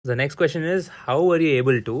The next question is, how were you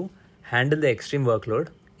able to handle the extreme workload,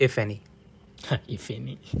 if any? If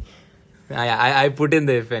any. I put in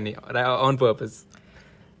the if any on purpose.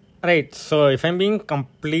 Right. So if I'm being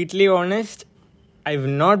completely honest, I've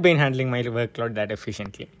not been handling my workload that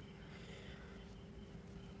efficiently.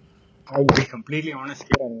 I'll be completely honest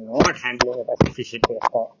here. I'm not handling it as efficiently as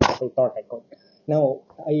I thought I could. Now,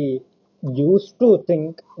 I used to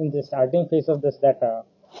think in the starting phase of this that,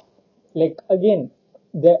 again,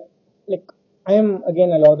 the like I am again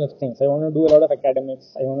a lot of things. I want to do a lot of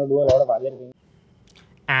academics. I want to do a lot of other things.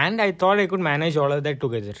 And I thought I could manage all of that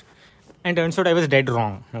together. And turns out I was dead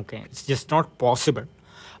wrong. Okay. It's just not possible.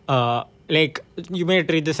 You may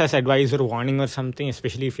treat this as advice or warning or something,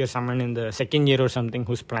 especially if you're someone in the second year or something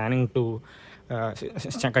who's planning to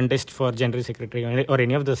contest for general secretary or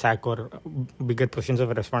any of the SAC or bigger positions of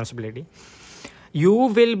responsibility. You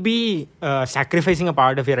will be sacrificing a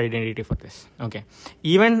part of your identity for this. Okay,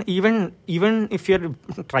 even if you're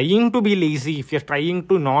trying to be lazy, if you're trying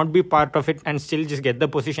to not be part of it and still just get the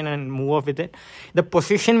position and move off with it, the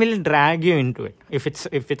position will drag you into it. If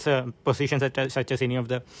it's a position such as any of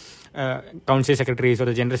the council secretaries or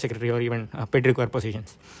the general secretary or even paid required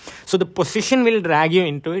positions, so the position will drag you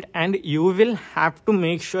into it, and you will have to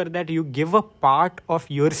make sure that you give a part of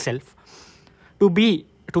yourself to be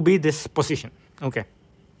this position. Okay.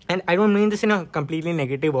 And I don't mean this in a completely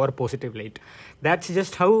negative or positive light. That's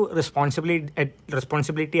just how responsibility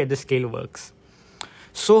at the scale works.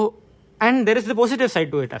 So, and there is the positive side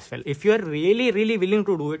to it as well. If you are really, really willing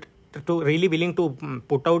to do it, really willing to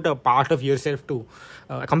put out a part of yourself to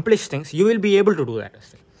accomplish things, you will be able to do that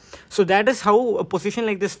as well. So that is how a position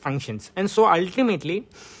like this functions. And so ultimately,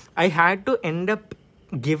 I had to end up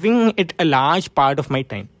giving it a large part of my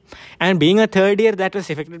time. And being a third year, that has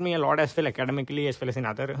affected me a lot as well, academically as well as in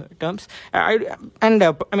other terms. I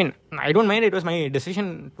don't mind. It was my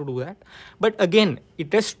decision to do that. But again,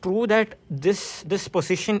 it is true that this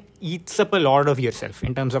position eats up a lot of yourself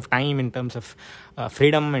in terms of time, in terms of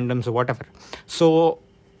freedom, in terms of whatever. So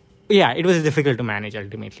yeah, it was difficult to manage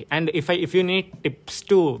ultimately. And if you need tips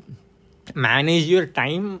to manage your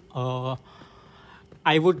time,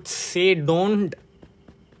 I would say don't.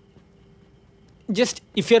 Just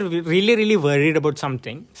if you're really, really worried about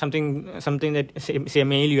something that say a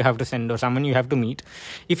mail you have to send or someone you have to meet,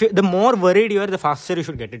 the more worried you are, the faster you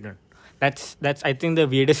should get it done. That's I think the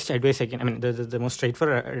weirdest advice I can. I mean, the most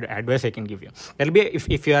straightforward advice I can give you. There'll be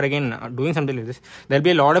if you are again doing something like this, there'll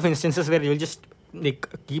be a lot of instances where you'll just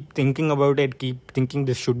keep thinking about it, keep thinking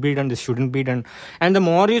this should be done, this shouldn't be done, and the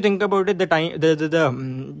more you think about it, the time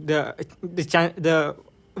the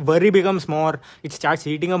worry becomes more. It starts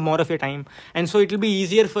eating up more of your time, and so it will be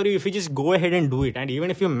easier for you if you just go ahead and do it. And even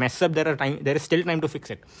if you mess up, there is still time to fix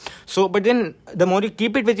it. So but then the more you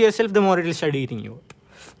keep it with yourself, the more it will start eating you up.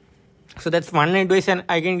 So that's one advice and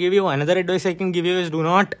I can give you. Another advice I can give you is do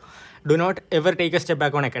not ever take a step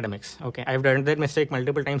back on academics. Okay, I've done that mistake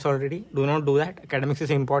multiple times already. Do not do that. Academics is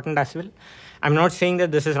important as well. I'm not saying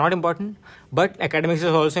that this is not important, but academics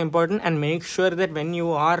is also important. And make sure that when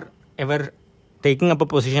you are ever taking up a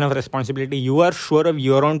position of responsibility, you are sure of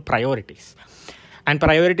your own priorities. And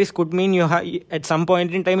priorities could mean you have, at some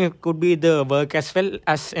point in time, it could be the work as well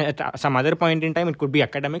as at some other point in time, it could be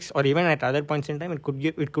academics, or even at other points in time, it could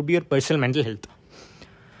be your personal mental health.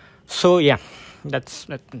 So yeah, that's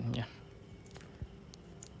that. Yeah.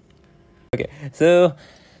 Okay, so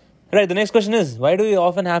right, the next question is, why do we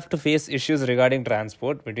often have to face issues regarding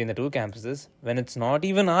transport between the two campuses when it's not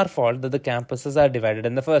even our fault that the campuses are divided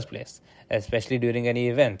in the first place, especially during any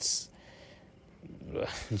events?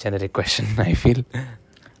 Generic question, I feel.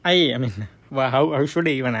 I mean, how should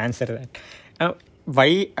I even answer that?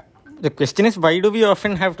 Why? The question is, why do we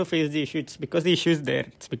often have to face the issue? It's because the issue is there.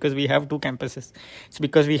 It's because we have two campuses. It's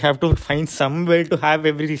because we have to find some way to have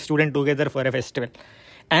every student together for a festival.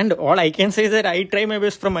 And all I can say is that I try my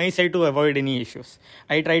best from my side to avoid any issues.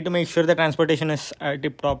 I try to make sure the transportation is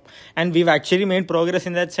tip-top. And we've actually made progress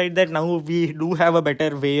in that side, that now we do have a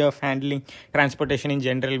better way of handling transportation in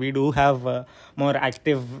general. We do have more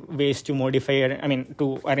active ways to modify,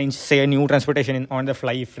 to arrange, say, a new transportation on the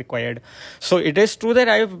fly if required. So it is true that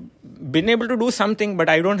I've been able to do something, but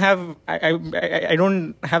I don't have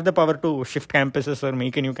the power to shift campuses or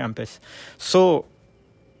make a new campus. So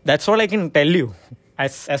that's all I can tell you.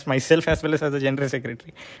 As myself as well as the general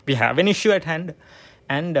secretary, we have an issue at hand,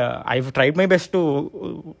 and I've tried my best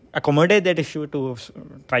to accommodate that issue, to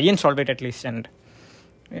try and solve it at least, and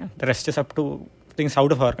yeah, the rest is up to things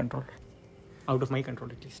out of our control, out of my control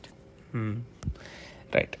at least.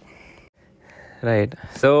 Right.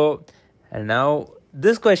 So, and now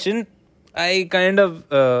this question, I kind of,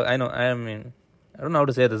 I don't know how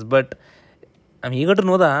to say this, but I'm eager to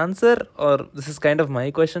know the answer, or this is kind of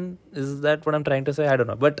my question. Is that what I'm trying to say? I don't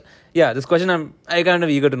know. But yeah, this question I kind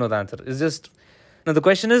of eager to know the answer. It's just now the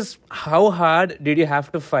question is, how hard did you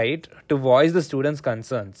have to fight to voice the students'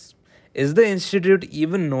 concerns? Is the institute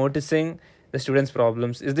even noticing the students'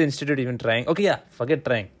 problems? Is the institute even trying? Okay, yeah, forget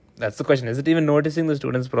trying. That's the question. Is it even noticing the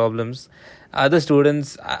students' problems? Are the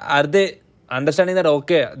students, are they understanding that,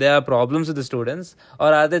 okay, there are problems with the students?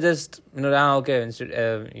 Or are they just, okay,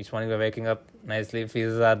 each morning we're waking up nicely,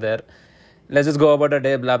 fees are there. Let's just go about a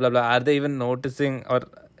day, blah, blah, blah. Are they even noticing, or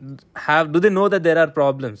do they know that there are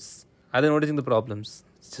problems? Are they noticing the problems?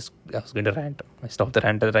 It's just, I was going to rant. I stopped the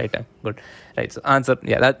rant at the right time. Good. Right. So answer.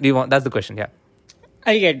 Yeah, that's the question. Yeah.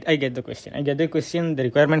 I get the question. The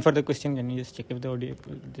requirement for the question. Can you just check if the audio,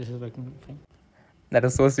 this is working fine? That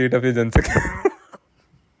was so sweet of you, Jansik.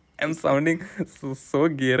 I'm sounding so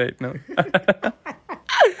gay right now.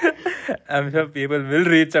 I'm sure people will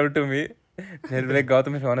reach out to me. They'll be like,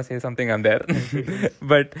 Gautam, if you want to say something, I'm there.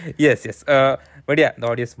 But yes. But yeah, the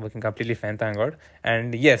audio is working completely fine, thank God.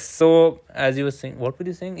 And yes, so as you were saying, what were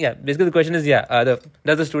you saying? Yeah, basically the question is, is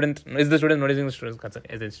the student noticing the student's concern?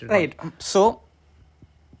 Is the institute right. So,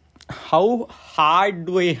 how hard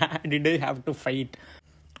did I have to fight?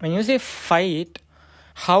 When you say fight,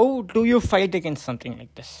 how do you fight against something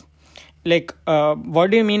like this? Like,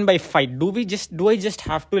 what do you mean by fight? Do I just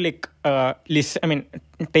have to listen? I mean,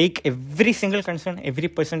 take every single concern every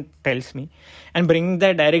person tells me and bring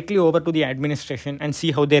that directly over to the administration and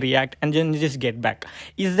see how they react and then just get back.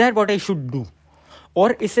 Is that what I should do?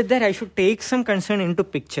 Or is it that I should take some concern into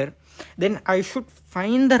picture, then I should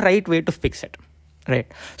find the right way to fix it? Right.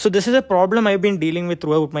 So this is a problem I've been dealing with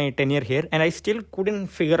throughout my tenure here, and I still couldn't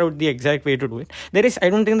figure out the exact way to do it. I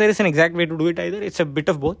don't think there is an exact way to do it either. It's a bit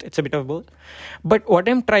of both. But what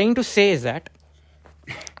I'm trying to say is that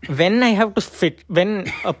when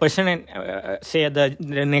a person, say the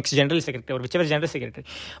next general secretary or whichever general secretary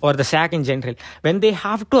or the SAC in general, when they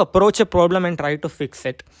have to approach a problem and try to fix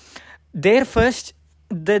it, their first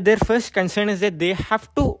concern is that they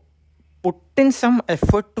have to put in some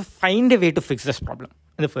effort to find a way to fix this problem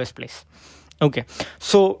in the first place. Okay,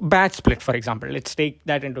 so batch split, for example, let's take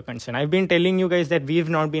that into concern. I've been telling you guys that we've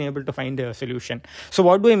not been able to find a solution. So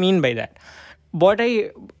what do I mean by that?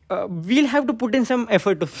 We'll have to put in some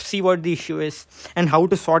effort to see what the issue is and how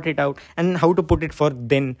to sort it out and how to put it forth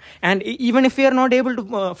then. And even if we are not able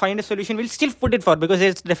to find a solution, we'll still put it forth because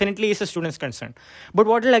it definitely is a student's concern. But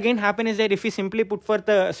what will again happen is that if we simply put forth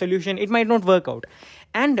the solution, it might not work out.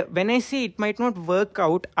 And when I say it might not work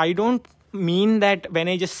out, I don't mean that when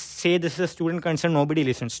I just say this is a student concern, nobody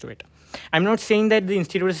listens to it. I'm not saying that the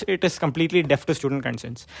institute is completely deaf to student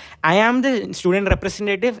concerns. I am the student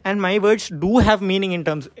representative and my words do have meaning in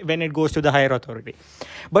terms when it goes to the higher authority.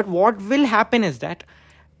 But what will happen is that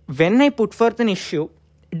when I put forth an issue,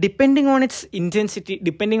 depending on its intensity,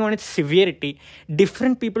 depending on its severity,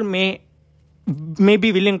 different people may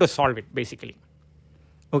be willing to solve it, basically.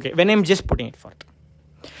 Okay, when I'm just putting it forth.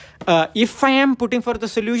 If I am putting forth the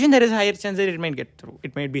solution, there is a higher chance that it might get through.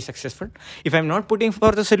 It might be successful. If I'm not putting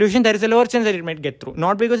forth the solution, there is a lower chance that it might get through.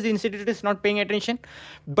 Not because the institute is not paying attention,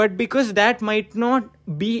 but because that might not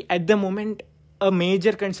be at the moment a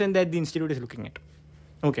major concern that the institute is looking at.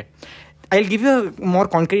 Okay. I'll give you a more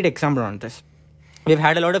concrete example on this. We've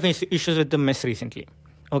had a lot of issues with the mess recently.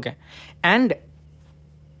 Okay. And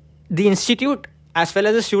the institute, as well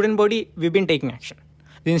as the student body, we've been taking action.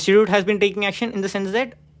 The institute has been taking action in the sense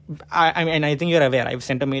that I mean, I think you're aware. I've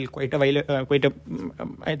sent a mail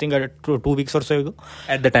I think 2 weeks or so ago.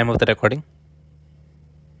 At the time of the recording?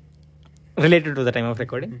 Related to the time of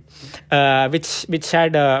recording, which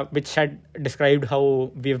had described how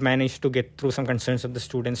we've managed to get through some concerns of the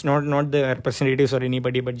students, not the representatives or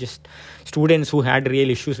anybody, but just students who had real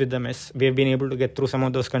issues with the mess. We've been able to get through some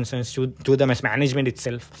of those concerns to the mess management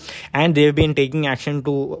itself, and they've been taking action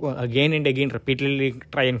to again and again repeatedly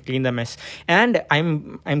try and clean the mess. And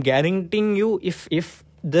I'm guaranteeing you, if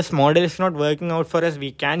this model is not working out for us,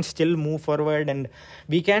 we can still move forward and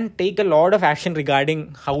we can take a lot of action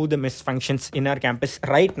regarding how the mess functions in our campus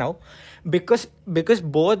right now, because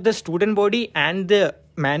both the student body and the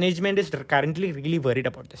management is currently really worried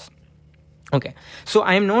about this. Okay, so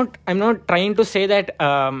I'm not trying to say that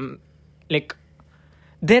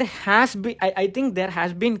there has been, I think there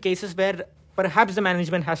has been cases where perhaps the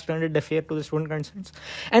management has turned a deaf ear to the student concerns,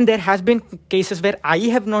 and there has been cases where I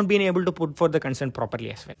have not been able to put forth the concern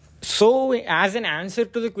properly as well. So as an answer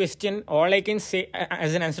to the question, all I can say,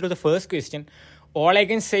 as an answer to the first question, all I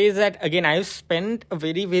can say is that again, I've spent a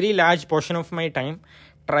very, very large portion of my time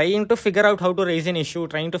trying to figure out how to raise an issue,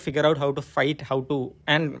 trying to figure out how to fight,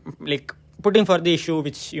 and putting for the issue,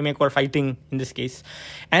 which you may call fighting in this case.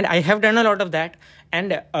 And I have done a lot of that.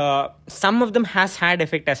 And some of them has had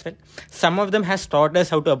effect as well. Some of them has taught us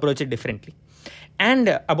how to approach it differently.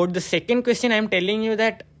 And about the second question, I am telling you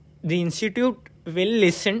that the institute will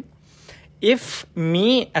listen if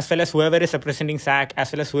me, as well as whoever is representing SAC,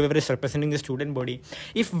 as well as whoever is representing the student body,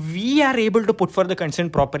 if we are able to put for the concern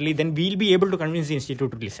properly, then we'll be able to convince the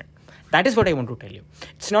institute to listen. That is what I want to tell you.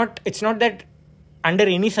 It's not that under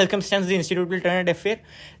any circumstance the institute will turn a deaf ear.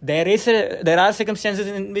 There are circumstances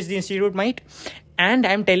in which the institute might, and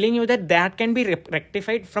I'm telling you that can be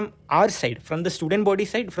rectified from our side, from the student body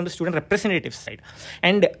side, from the student representative side.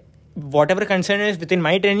 And whatever concern is within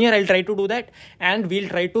my tenure, I'll try to do that, and we'll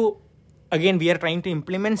try to. Again, we are trying to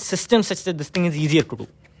implement systems such that this thing is easier to do.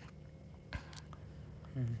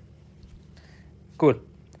 Cool.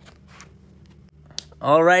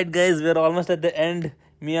 All right, guys, we're almost at the end.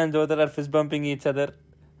 Me and Jyotar are fist bumping each other.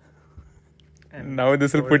 And now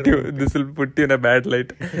this will put you in a bad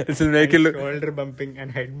light. This will make it look shoulder bumping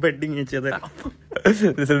and head butting each other.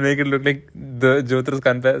 This will make it look like the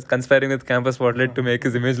Jyotar is conspiring with Campus Spotlight to make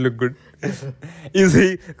his image look good. Is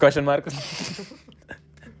he? Question mark.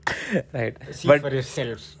 Right. See but for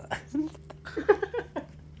yourselves.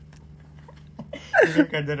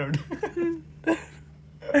 Cut that out.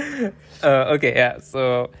 Okay, yeah.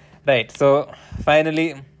 So, right. So,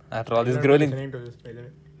 finally, after all this grueling.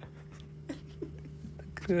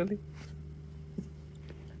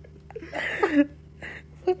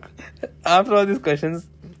 After all these questions,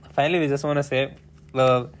 finally, we just want to say,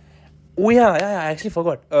 I actually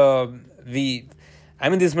forgot.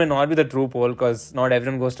 This may not be the true poll because not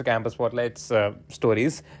everyone goes to Campus Spotlight's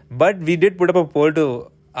stories. But we did put up a poll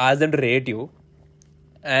to ask them to rate you.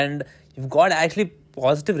 And you've got actually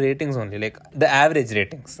positive ratings only, like the average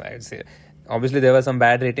ratings, I'd say. Obviously, there were some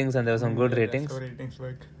bad ratings and there were some good ratings. That's how ratings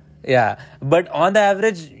work. Yeah. But on the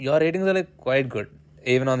average, your ratings are like quite good.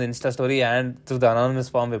 Even on the Insta story and through the anonymous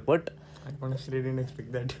form we put. I honestly didn't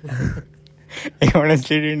expect that. I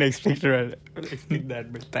honestly didn't expect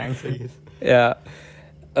that, but thanks, I guess. Yeah.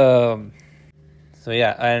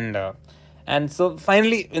 And so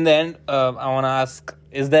finally, in the end, I want to ask,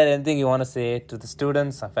 is there anything you want to say to the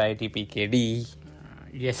students of IIT-PKD?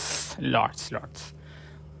 Yes, lots.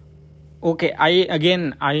 Okay,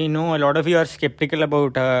 I know a lot of you are skeptical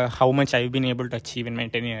about how much I've been able to achieve in my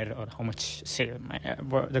tenure, or how much,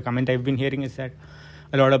 the comment I've been hearing is that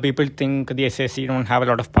a lot of people think the SAC don't have a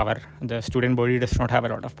lot of power. The student body does not have a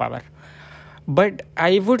lot of power. But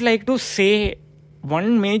I would like to say,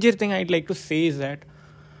 one major thing I'd like to say is that,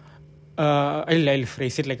 I'll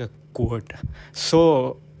phrase it like a quote.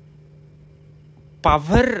 So,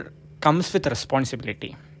 power comes with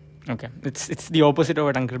responsibility. Okay, it's the opposite of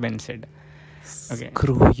what Uncle Ben said. Okay.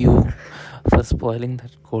 Screw you for spoiling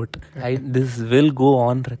that quote. This will go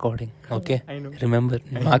on recording. Okay, I know. Remember,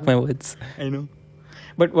 mark my words. I know.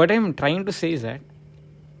 But what I'm trying to say is that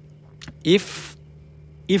if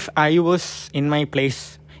I was in my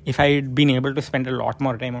place, if I had been able to spend a lot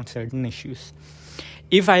more time on certain issues,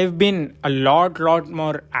 if I've been a lot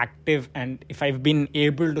more active, and if I've been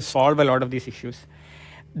able to solve a lot of these issues,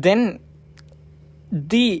 then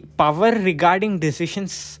the power regarding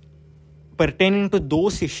decisions pertaining to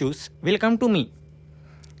those issues will come to me.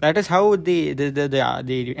 That is how the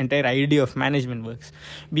entire idea of management works.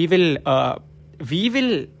 We will,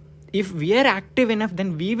 if we are active enough,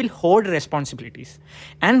 then we will hold responsibilities.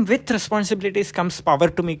 And with responsibilities comes power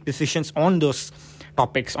to make decisions on those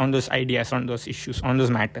topics, on those ideas, on those issues, on those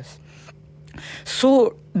matters.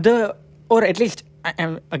 So or at least,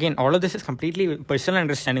 again, all of this is completely personal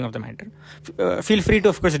understanding of the matter. Feel free to,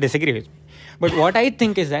 of course, disagree with me. But what I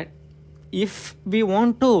think is that if we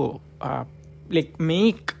want to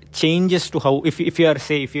make changes to how, if you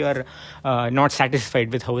are not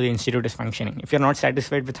satisfied with how the institute is functioning, if you're not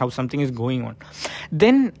satisfied with how something is going on,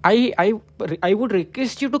 then I would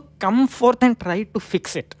request you to come forth and try to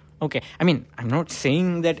fix it. Okay, I'm not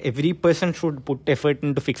saying that every person should put effort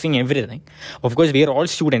into fixing everything. Of course, we are all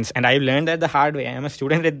students, and I've learned that the hard way. I am a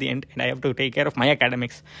student at the end, and I have to take care of my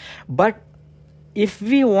academics. But if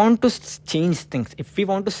we want to change things, if we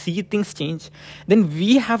want to see things change, then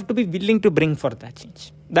we have to be willing to bring forth that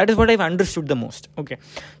change. That is what I've understood the most. Okay,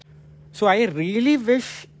 so I really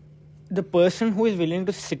wish the person who is willing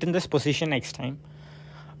to sit in this position next time,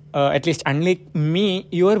 at least unlike me,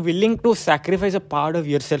 you are willing to sacrifice a part of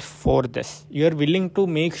yourself for this. You are willing to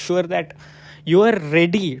make sure that you are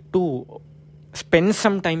ready to spend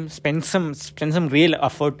some time, spend some real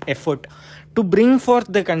effort to bring forth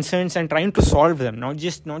the concerns and trying to solve them, not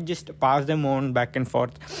just pass them on back and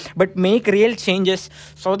forth, but make real changes,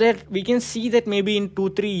 so that we can see that maybe in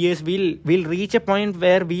 2-3 years we'll reach a point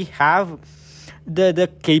where we have the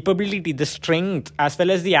capability, the strength, as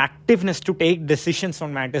well as the activeness to take decisions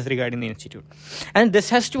on matters regarding the institute. And this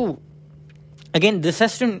has to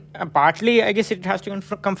partly, I guess, it has to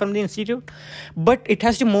come from the institute, but it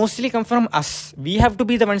has to mostly come from us. We have to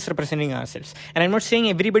be the ones representing ourselves. And I'm not saying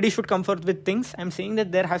everybody should come forth with things. I'm saying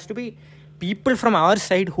that there has to be people from our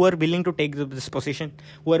side who are willing to take this position,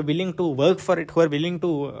 who are willing to work for it, who are willing to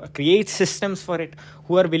create systems for it,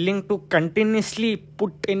 who are willing to continuously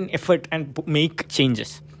put in effort and make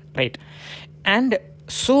changes, right? And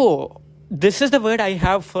so this is the word I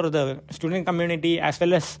have for the student community, as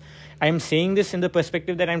well as I am saying this in the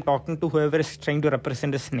perspective that I'm talking to whoever is trying to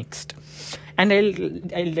represent us next. And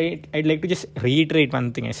I'd like to just reiterate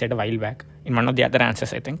one thing I said a while back in one of the other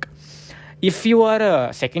answers, I think. If you are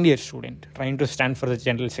a second year student trying to stand for the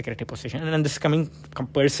general secretary position, and this is coming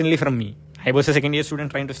personally from me, I was a second year student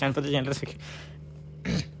trying to stand for the general secretary.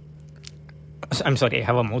 I'm sorry, I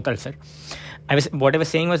have a mouth ulcer. What I was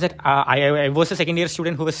saying was that I was a second year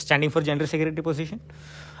student who was standing for general secretary position.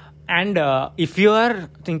 And if you are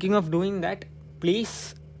thinking of doing that,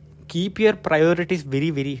 please keep your priorities very,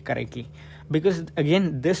 very correctly. Because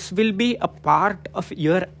again, this will be a part of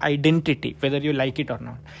your identity, whether you like it or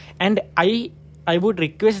not. And I would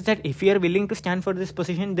request that if you are willing to stand for this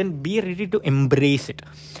position, then be ready to embrace it.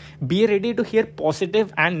 Be ready to hear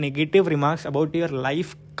positive and negative remarks about your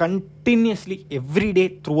life continuously every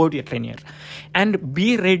day throughout your tenure. And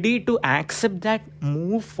be ready to accept that,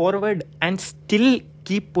 move forward, and still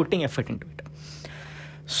keep putting effort into it.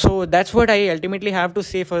 So that's what I ultimately have to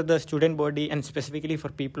say for the student body, and specifically for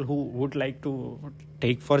people who would like to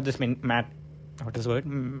take for this mantle.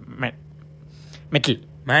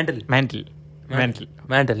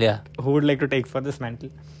 Yeah. Who would like to take for this mantle?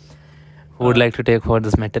 Who would like to take for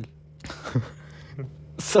this metal?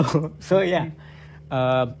 So yeah.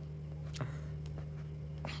 I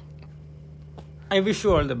wish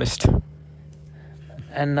you all the best.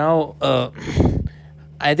 And now,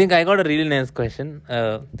 I think I got a really nice question.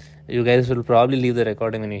 You guys will probably leave the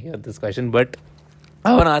recording when you hear this question, but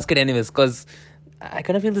I want to ask it anyways, because I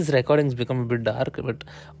kind of feel this recording's become a bit dark. But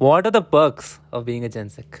what are the perks of being a Gen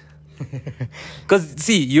Sec? Because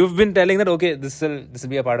see, you've been telling that, okay, this will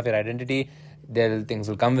be a part of your identity. Things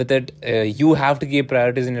will come with it. You have to keep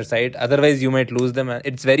priorities in your sight, otherwise you might lose them.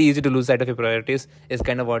 It's very easy to lose sight of your priorities, is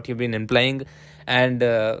kind of what you've been implying. And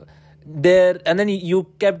then you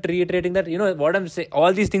kept reiterating that, what I'm saying,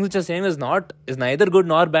 all these things which you're saying is neither good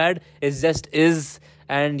nor bad. It just is,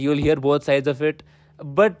 and you'll hear both sides of it.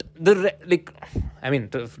 But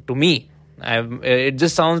to me, it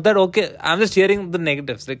just sounds that, okay, I'm just hearing the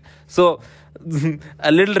negatives. So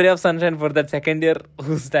a little ray of sunshine for that second year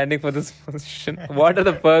who's standing for this position. What are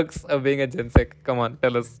the perks of being a Gen Sec? Come on,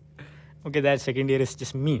 tell us. Okay, that second year is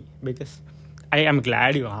just me, because I am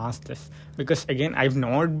glad you asked this, because again, I've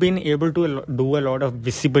not been able to do a lot of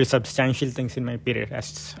visible, substantial things in my period,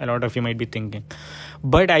 as a lot of you might be thinking.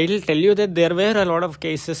 But I'll tell you that there were a lot of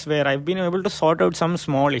cases where I've been able to sort out some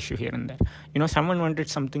small issue here and there. Someone wanted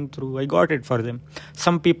something through, I got it for them.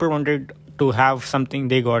 Some people wanted to have something,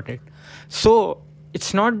 they got it. So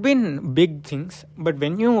it's not been big things, but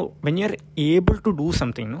when you're able to do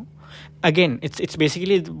something, again, it's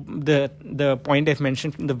basically the point I've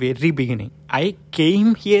mentioned from the very beginning. I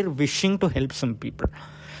came here wishing to help some people.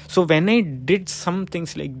 So when I did some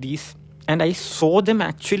things like these, and I saw them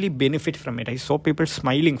actually benefit from it, I saw people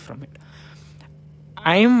smiling from it,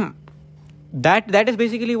 that is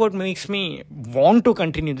basically what makes me want to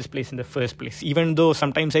continue this place in the first place, even though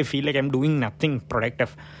sometimes I feel like I'm doing nothing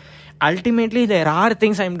productive. Ultimately, there are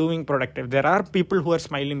things I'm doing productive. There are people who are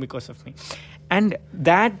smiling because of me. And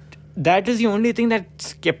that is the only thing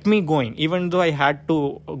that's kept me going, even though I had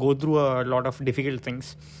to go through a lot of difficult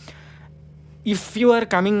things. If you are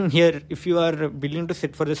coming here, if you are willing to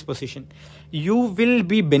sit for this position, you will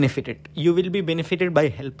be benefited. You will be benefited by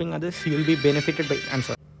helping others. You will be benefited by...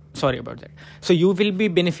 Sorry about that. So you will be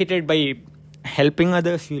benefited by helping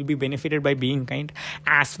others. You will be benefited by being kind.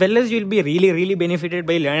 As well as you will be really, really benefited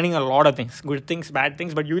by learning a lot of things. Good things, bad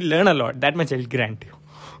things, but you will learn a lot. That much I'll grant you.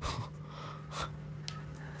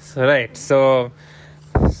 So right, so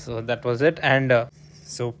that was it, and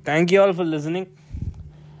so thank you all for listening.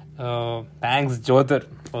 Thanks Jyotir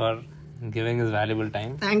for giving his valuable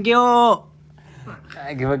time. Thank you.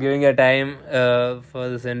 Thank you for giving your time for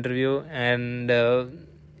this interview, and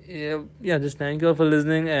just thank you all for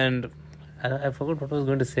listening. And I forgot what I was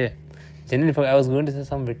going to say. genuinely, I was going to say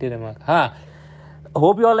some witty remark.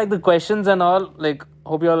 Hope you all like the questions and all. Like,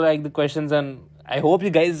 hope you all like the questions, and I hope you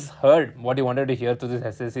guys heard what you wanted to hear through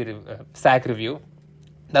this SAC review.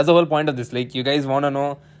 That's the whole point of this. Like, you guys want to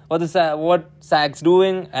know what SAC's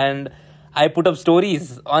doing, and I put up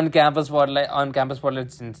stories on Campus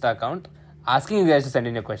Spotlight's Insta account, asking you guys to send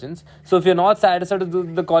in your questions. So if you're not satisfied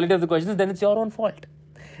with the quality of the questions, then it's your own fault.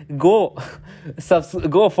 Go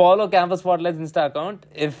follow Campus Spotlight's Insta account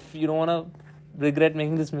if you don't want to regret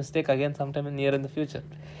making this mistake again sometime near in the future.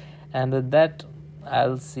 And with that,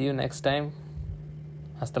 I'll see you next time.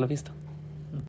 Hasta la vista.